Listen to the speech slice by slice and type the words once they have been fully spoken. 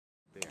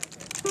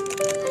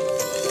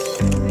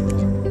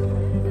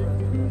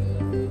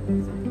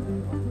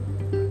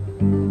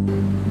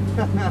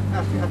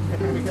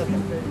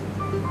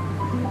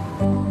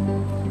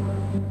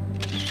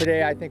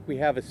Today I think we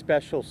have a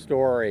special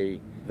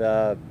story.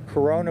 The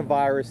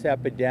coronavirus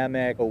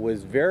epidemic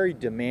was very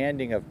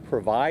demanding of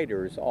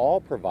providers, all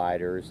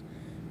providers,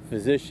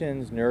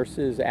 physicians,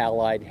 nurses,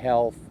 allied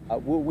health.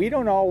 We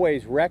don't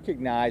always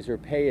recognize or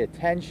pay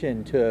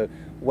attention to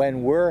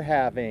when we're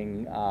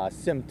having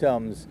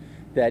symptoms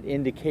that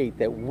indicate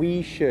that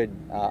we should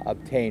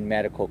obtain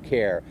medical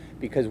care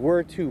because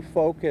we're too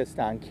focused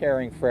on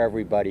caring for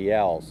everybody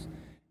else.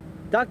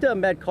 Dr.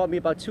 Ahmed called me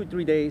about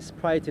 2-3 days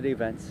prior to the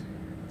events,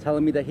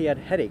 telling me that he had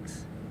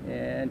headaches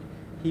and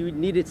he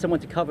needed someone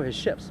to cover his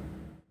shifts.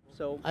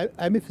 So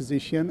I'm a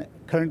physician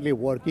currently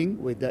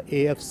working with the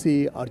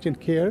AFC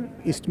Urgent Care,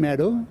 East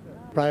Meadow.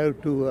 Prior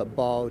to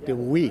about a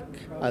week,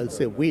 I'll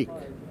say week,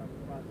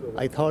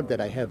 I thought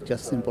that I have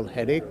just simple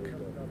headache,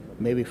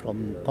 maybe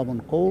from common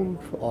cold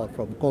or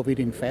from COVID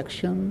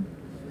infection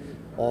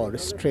or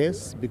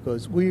stress,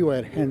 because we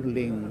were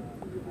handling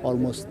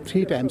almost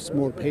 3 times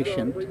more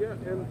patient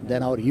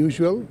than our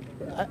usual.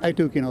 I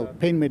took,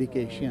 pain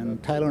medication,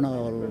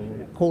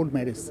 Tylenol, cold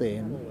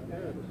medicine,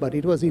 but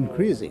it was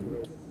increasing.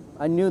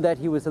 I knew that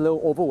he was a little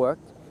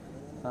overworked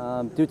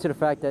due to the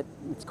fact that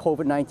it's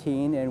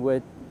COVID-19 and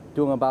we're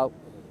doing about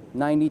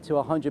 90 to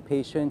 100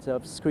 patients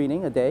of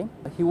screening a day.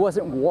 He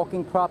wasn't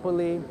walking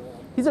properly.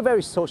 He's a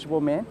very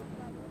sociable man,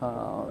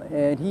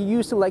 and he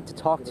used to like to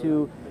talk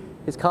to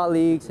his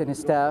colleagues and his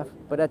staff,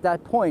 but at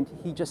that point,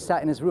 he just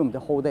sat in his room the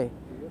whole day.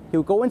 He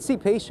would go and see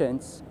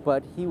patients,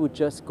 but he would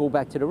just go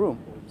back to the room.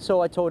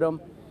 So I told him,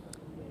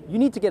 you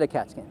need to get a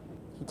CAT scan.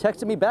 He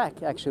texted me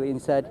back, actually,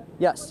 and said,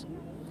 yes.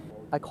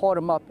 I called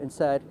him up and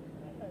said,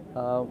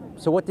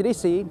 so what did they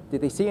see?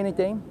 Did they see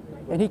anything?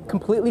 And he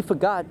completely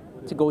forgot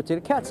to go to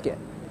the CAT scan.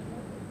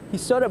 He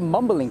started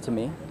mumbling to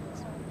me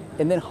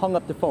and then hung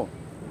up the phone.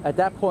 At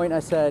that point,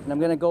 I said, I'm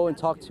gonna go and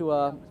talk to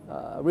a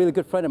really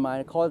good friend of mine.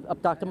 I called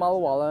up Dr.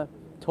 Malawala,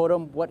 told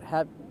him what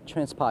had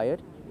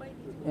transpired,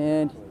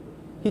 and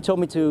he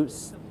told me to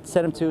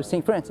send him to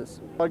St.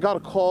 Francis. I got a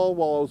call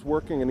while I was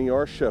working an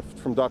ER shift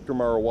from Dr.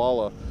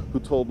 Marawala, who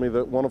told me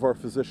that one of our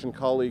physician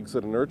colleagues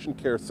at an urgent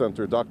care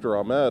center, Dr.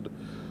 Ahmed,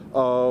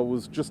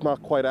 was just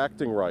not quite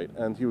acting right,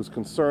 and he was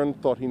concerned,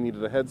 thought he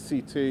needed a head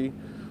CT.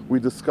 We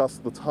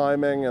discussed the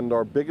timing, and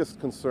our biggest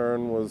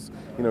concern was,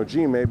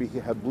 gee, maybe he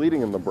had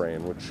bleeding in the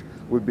brain, which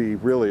would be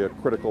really a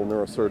critical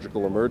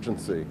neurosurgical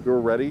emergency. We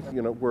were ready.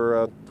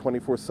 We're a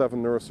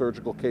 24/7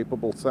 neurosurgical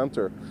capable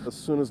center. As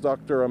soon as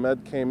Dr.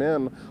 Ahmed came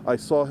in, I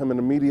saw him, and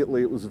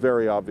immediately it was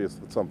very obvious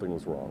that something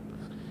was wrong.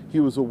 He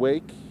was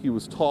awake, he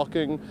was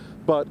talking,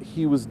 but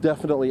he was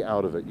definitely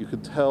out of it. You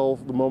could tell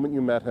the moment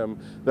you met him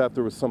that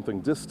there was something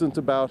distant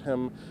about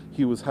him.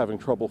 He was having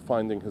trouble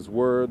finding his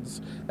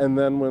words. And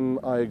then when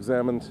I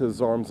examined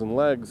his arms and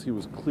legs, he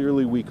was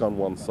clearly weak on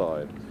one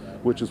side,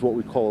 which is what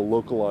we call a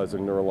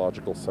localizing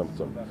neurological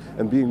symptom.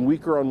 And being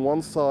weaker on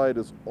one side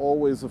is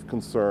always of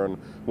concern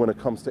when it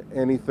comes to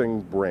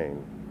anything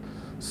brain.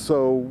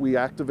 So we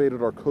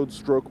activated our code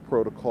stroke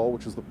protocol,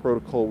 which is the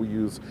protocol we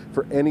use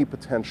for any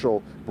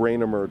potential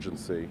brain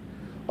emergency.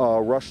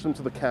 Rushed him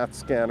to the CAT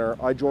scanner.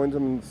 I joined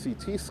him in the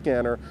CT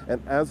scanner,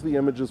 and as the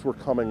images were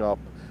coming up,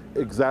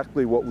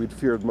 exactly what we'd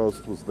feared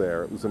most was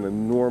there. It was an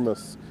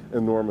enormous,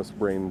 enormous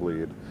brain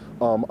bleed.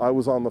 I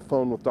was on the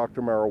phone with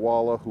Dr.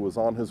 Marawala, who was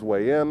on his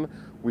way in.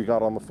 We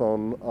got on the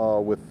phone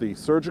with the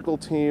surgical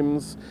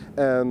teams,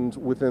 and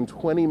within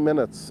 20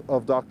 minutes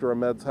of Dr.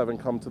 Ahmed's having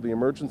come to the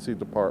emergency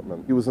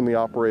department, he was in the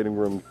operating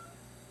room.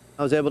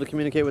 I was able to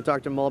communicate with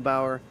Dr.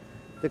 Mulbauer,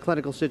 the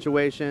clinical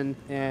situation,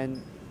 and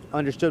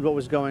understood what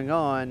was going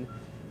on.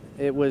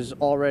 It was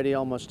already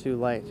almost too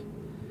late.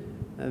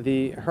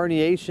 The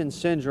herniation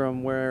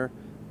syndrome, where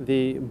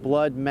the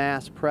blood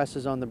mass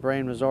presses on the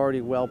brain, was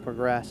already well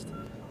progressed.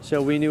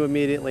 So we knew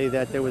immediately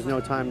that there was no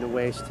time to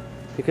waste,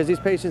 because these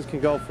patients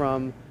can go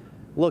from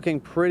looking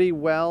pretty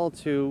well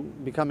to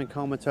becoming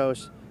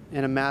comatose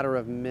in a matter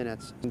of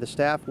minutes. The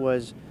staff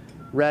was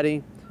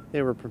ready,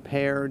 they were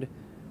prepared,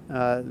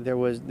 there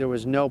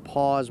was no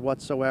pause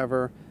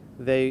whatsoever.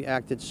 They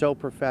acted so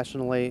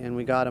professionally, and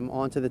we got him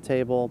onto the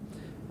table,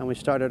 and we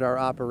started our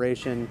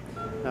operation.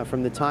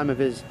 From the time of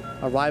his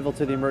arrival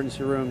to the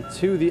emergency room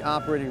to the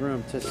operating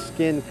room to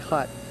skin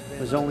cut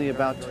was only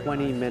about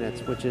 20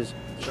 minutes, which is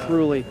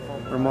truly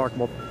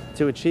remarkable.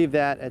 To achieve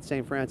that at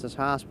St. Francis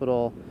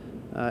Hospital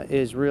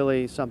is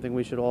really something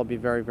we should all be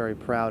very, very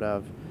proud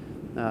of,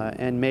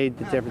 and made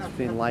the difference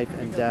between life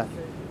and death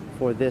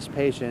for this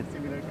patient,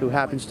 who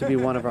happens to be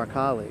one of our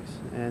colleagues.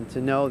 And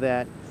to know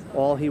that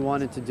all he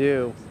wanted to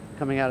do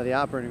coming out of the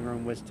operating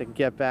room was to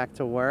get back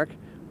to work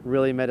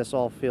really made us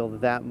all feel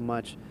that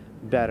much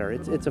better.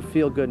 It's a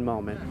feel-good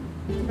moment.